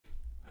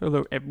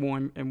Hello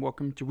everyone and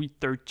welcome to week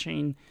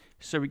 13.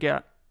 So we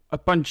got a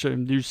bunch of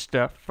new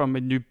stuff from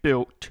a new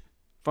build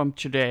from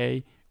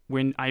today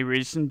when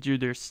iRacing do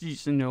their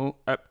seasonal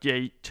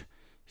update.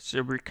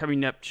 So we're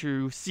coming up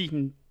to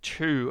season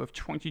 2 of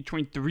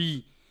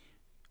 2023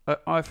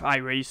 of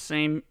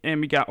iRacing,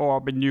 and we got all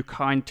the new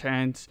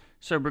content.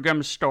 So we're going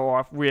to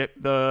start off with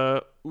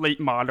the late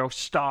model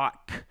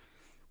stock,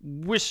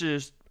 which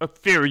is a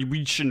very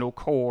regional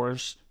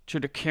course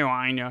to the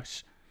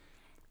Carolinas.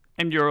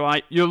 And you're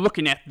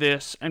looking at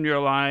this, and you're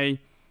like,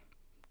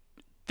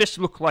 this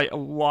looks like a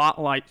lot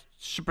like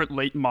super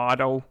late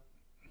model,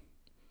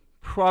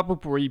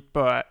 probably,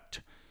 but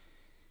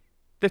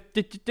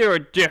there are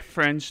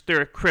difference. There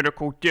are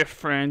critical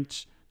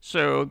difference.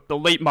 So the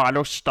late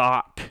model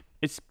stock,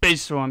 it's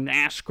based on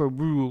NASCAR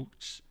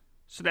rules,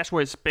 so that's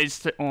what it's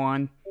based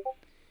on.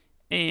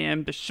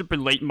 And the super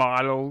late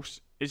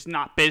models is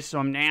not based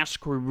on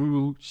NASCAR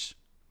rules,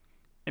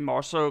 and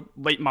also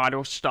late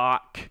model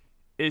stock.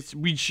 It's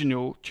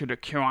regional to the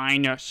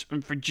Carolinas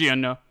and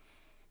Virginia,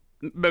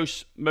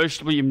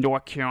 mostly in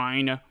North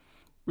Carolina,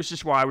 which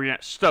is why we're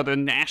at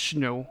Southern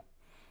National.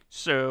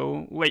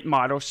 So late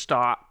model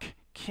stock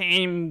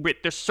came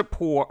with the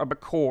support of a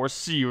core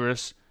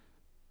series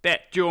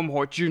that Joe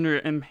Hart Jr.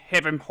 and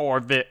Kevin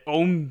Harvick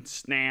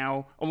owns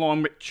now,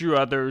 along with two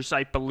others,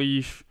 I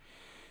believe.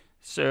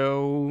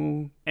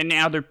 So, and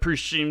now they're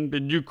pushing the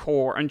new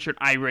core into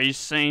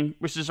iRacing,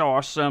 which is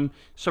awesome.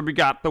 So we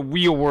got the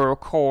Wheel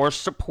World core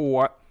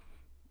support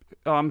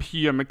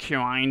here in the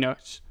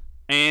Carolinas,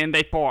 and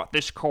they brought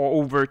this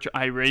core over to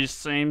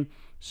iRacing.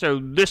 So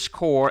this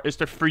core is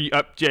the free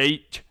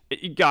update.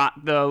 It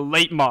got the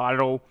late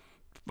model,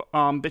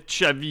 the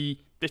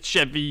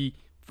Chevy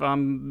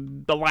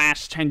from the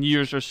last 10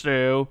 years or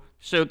so.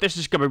 So this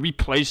is going to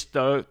replace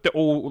the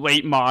old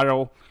late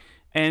model,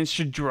 and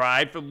should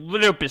drive a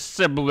little bit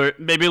similar,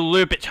 maybe a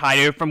little bit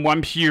higher from what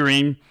I'm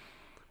hearing.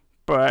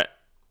 But,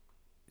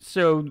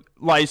 so,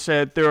 like I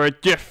said, there are a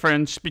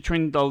difference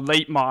between the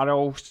late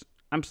models,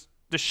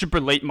 the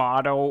super late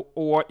model,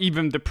 or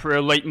even the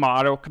pro late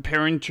model,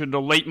 comparing to the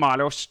late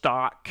model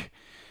stock.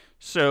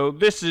 So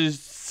this is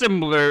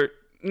similar,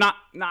 not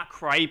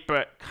quite,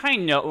 but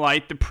kind of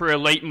like the pro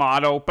late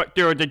model, but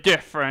there are the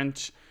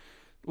difference.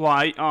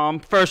 Like,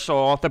 first of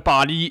all, the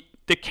body,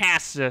 the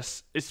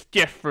chassis is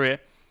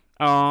different.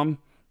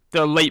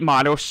 The late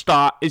model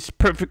stock is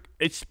perfect.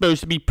 It's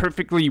supposed to be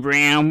perfectly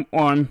round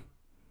on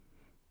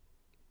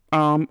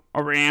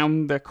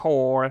around the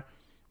core,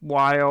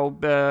 while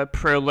the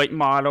pro late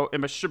model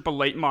and the super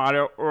late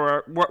model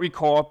are what we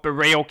call the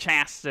rail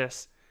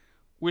chassis,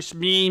 which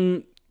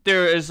means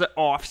there is an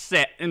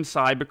offset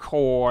inside the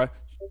core,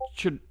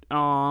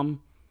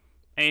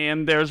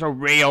 and there's a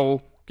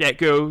rail that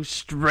goes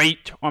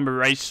straight on the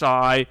right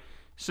side.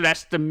 So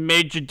that's the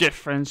major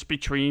difference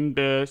between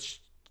the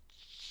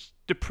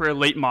pro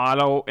late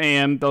model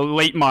and the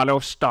late model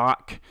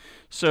stock.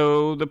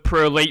 So the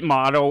pro late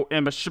model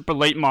and the super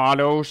late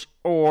models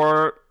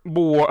are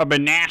more of a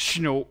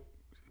national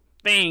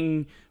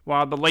thing,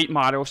 while the late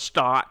model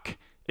stock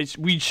is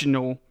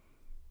regional.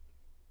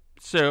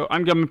 So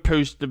I'm going to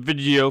post the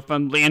video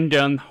from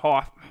Landon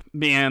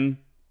Hoffman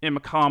in the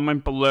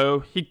comment below.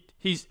 He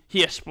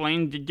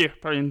explained the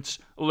difference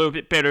a little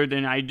bit better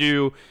than I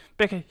do,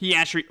 because he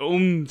actually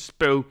owns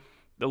both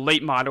the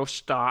late model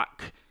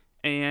stock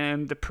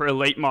and the pro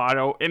late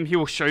model, and he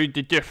will show you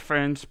the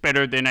difference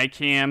better than I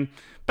can.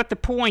 But the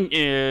point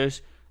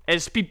is,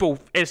 as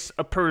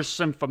a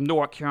person from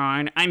North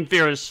Carolina, I'm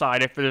very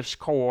excited for this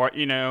core.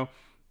 You know,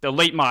 the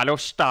late model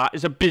stock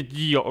is a big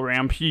deal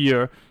around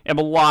here, and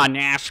a lot of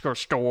NASCAR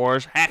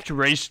stores have to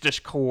race this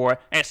core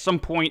at some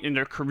point in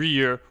their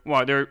career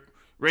while they're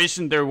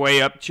racing their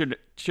way up to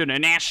the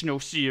National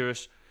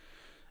Series.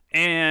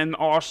 And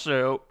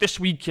also, this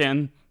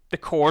weekend, the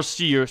core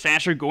series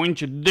actually going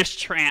to this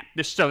track,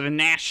 the Southern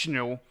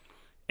National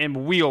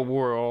and Wheel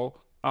World,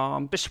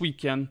 this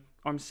weekend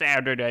on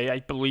Saturday, I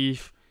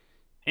believe.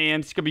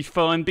 And it's gonna be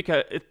fun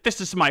because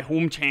this is my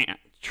home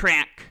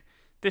track.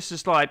 This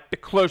is like the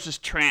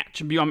closest track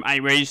to me on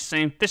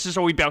iRacing. This is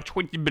only about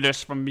 20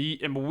 minutes from me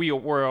in the Wheel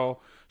World,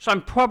 so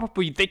I'm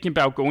probably thinking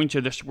about going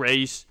to this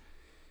race,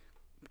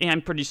 and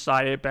I'm pretty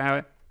excited about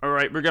it. All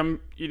right, we're gonna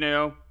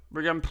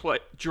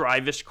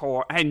drive this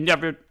car. I had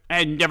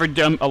never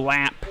done a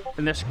lap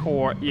in this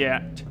car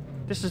yet.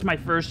 This is my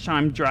first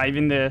time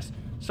driving this,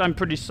 so I'm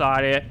pretty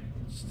excited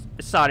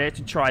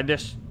to try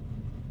this.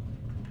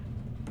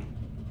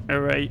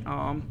 Alright,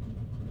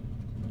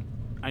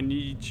 I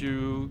need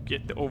to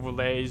get the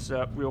overlays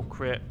up real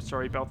quick.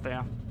 Sorry about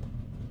that.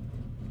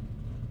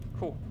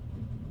 Cool.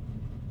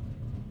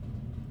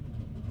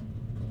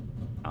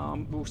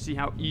 We'll see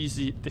how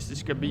easy this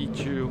is gonna be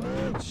to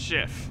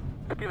shift.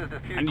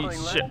 I need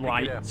shift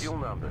lights.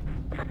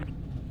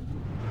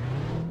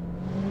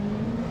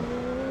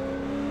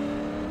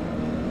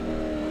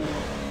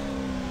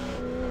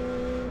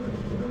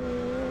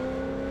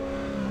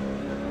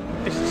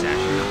 This is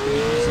actually not the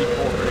easy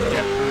for a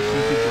deaf person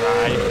to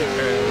drive,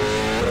 because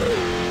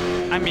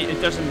mean,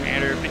 it doesn't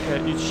matter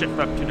because you shift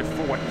up to the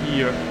 4th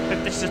gear.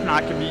 But this is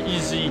not going to be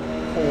easy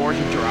core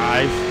to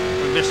drive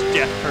for this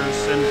deaf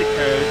person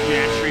because you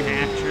actually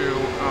have to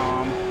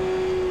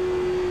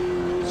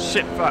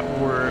shift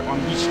upward on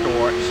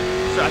restarts.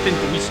 So I think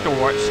the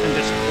restarts in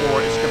this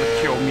core is going to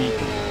kill me.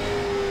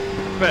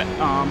 But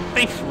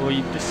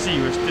thankfully, this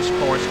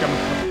core is going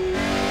to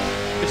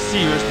the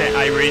series that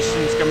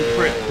iRacing is going to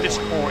put this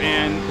core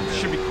in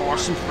should be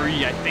caution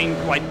free. I think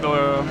like the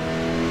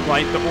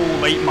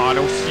old late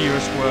model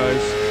series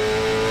was.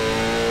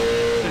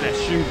 So that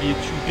shouldn't be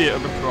too big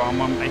of a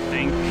problem, I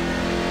think.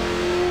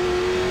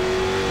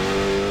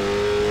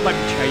 Let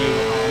me tell you,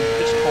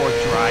 this core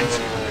drives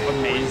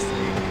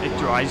amazing. It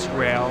drives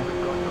well.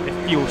 It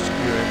feels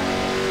good.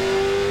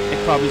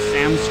 It probably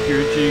sounds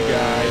good to you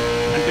guys.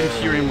 I've been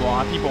hearing a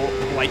lot of people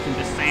liking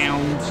the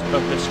sounds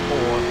of this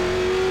core.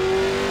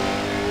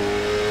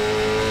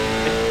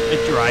 It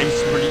drives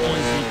pretty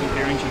easy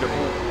comparing to the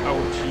old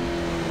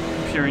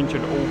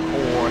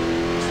core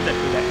instead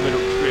of that little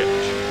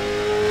twitch.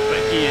 But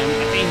again,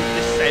 I think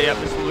this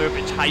setup is a little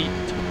bit tight,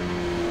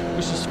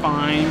 which is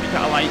fine because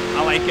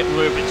I like it a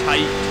little bit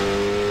tight.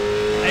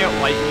 I don't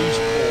like loose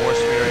cores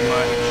very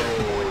much.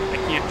 I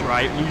can't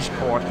drive loose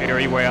core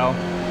very well.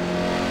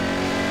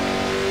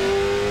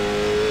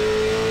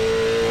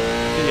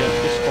 So yeah,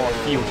 this car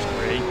feels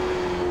great.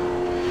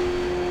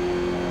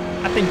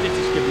 I think this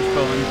is gonna be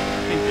fun.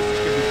 I think this is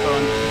gonna be fun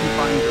if you can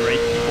find the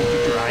right people to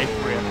drive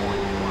with.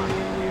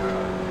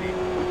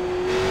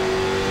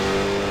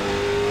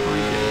 Trying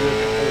to get a little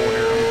bit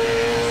order on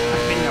gas. I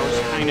think I was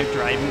kind of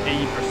driving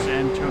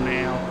 80% till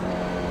now.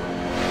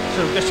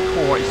 So this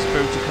core is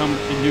supposed to come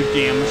with the new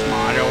Gamma's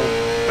model,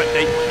 but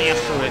they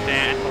canceled it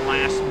at the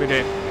last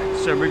minute.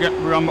 So we're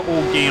on the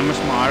old Gamma's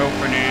model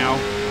for now.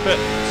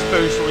 But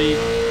supposedly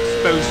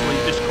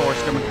this core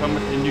is gonna come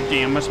with the new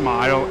Gamma's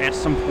model at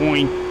some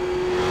point.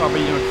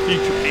 Probably in a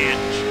future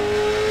patch.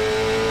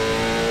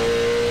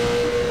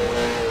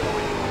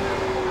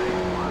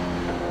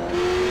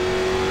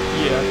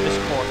 Yeah, this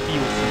car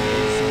feels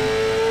amazing.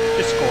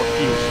 This car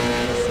feels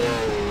amazing.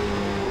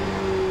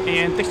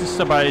 And this is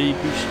somebody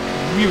who's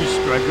really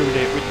struggled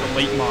with the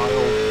late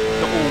model,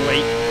 the old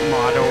late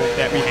model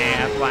that we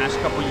had last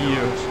couple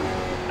years.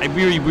 I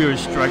really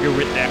struggled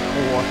with that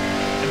core.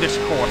 And this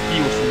core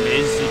feels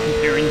amazing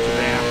comparing to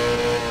that.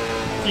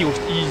 Feels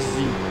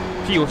easy.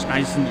 Feels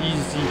nice and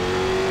easy.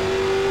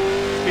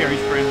 Very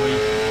friendly.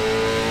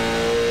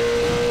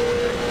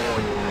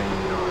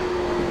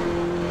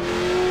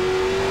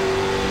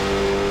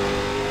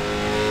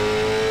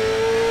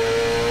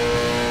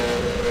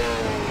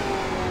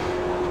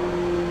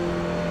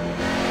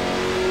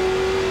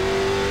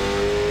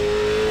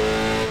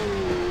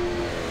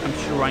 I'm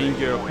sure I didn't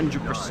get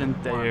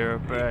 100% there,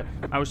 but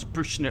I was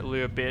pushing it a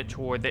little bit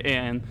toward the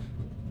end.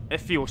 It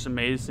feels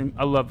amazing.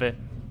 I love it.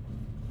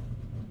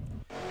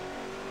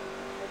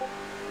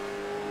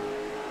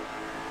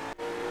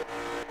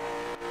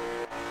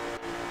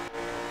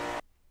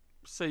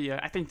 So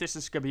yeah, I think this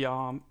is gonna be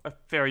a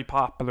very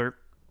popular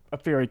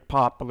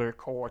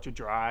core to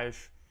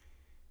drive,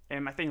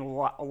 and I think a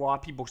lot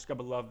of people's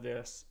gonna love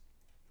this.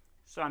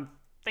 So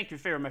thank you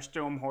very much,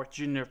 Stormhawk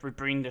Jr. for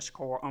bringing this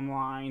core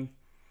online.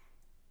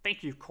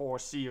 Thank you, Core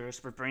Sears,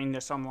 for bringing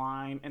this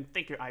online, and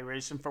thank you,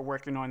 iRacing, for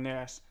working on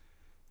this.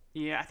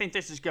 Yeah, I think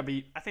this is gonna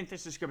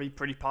be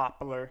pretty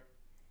popular.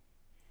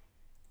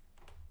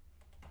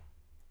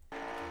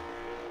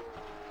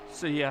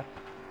 So yeah.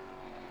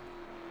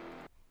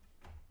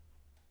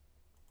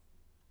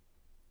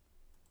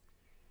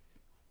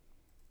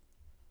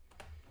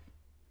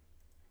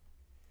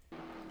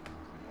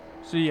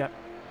 So yeah,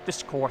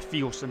 this core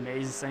feels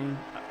amazing.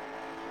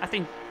 I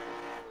think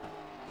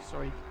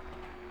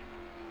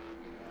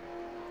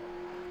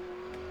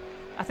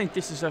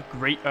this is a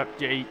great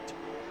update.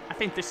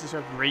 I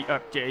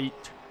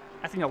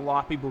think a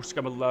lot of people's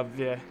gonna love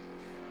it.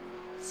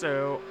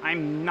 So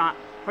I'm not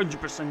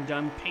 100%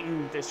 done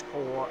painting this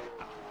core.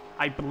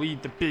 I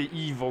believe the Big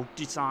Evil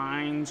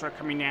designs are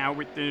coming out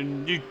with the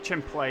new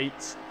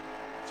templates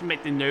to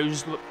make the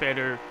nose look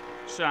better.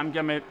 So I'm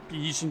gonna be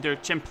using their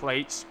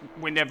templates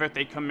whenever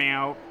they come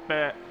out.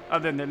 But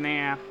other than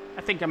that,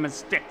 I think I'm gonna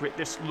stick with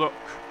this look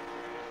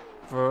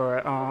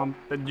for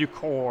the new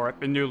core,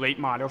 the new late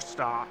model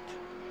stock.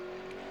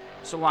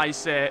 So like I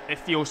said, it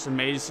feels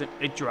amazing,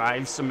 it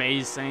drives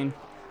amazing.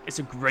 It's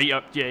a great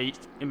update,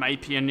 in my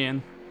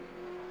opinion.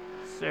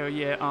 So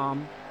yeah,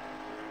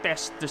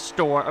 that's the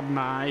start of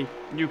my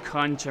new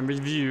content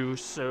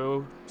reviews.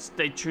 So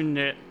stay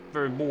tuned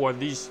for more of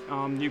these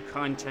new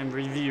content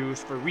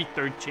reviews for Week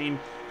 13.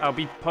 I'll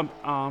be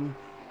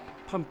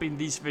pumping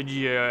these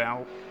videos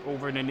out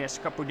over the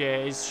next couple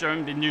days,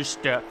 showing the new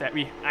stuff that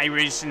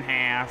iRacing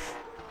have.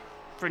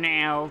 For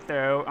now,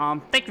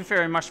 though, thank you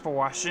very much for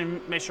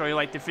watching. Make sure you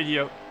like the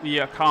video,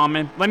 leave a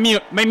comment. Let me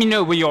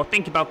know what y'all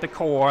think about the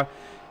core,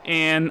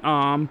 and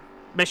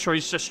make sure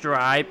you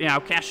subscribe. And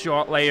I'll catch you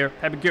all later.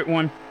 Have a good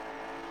one.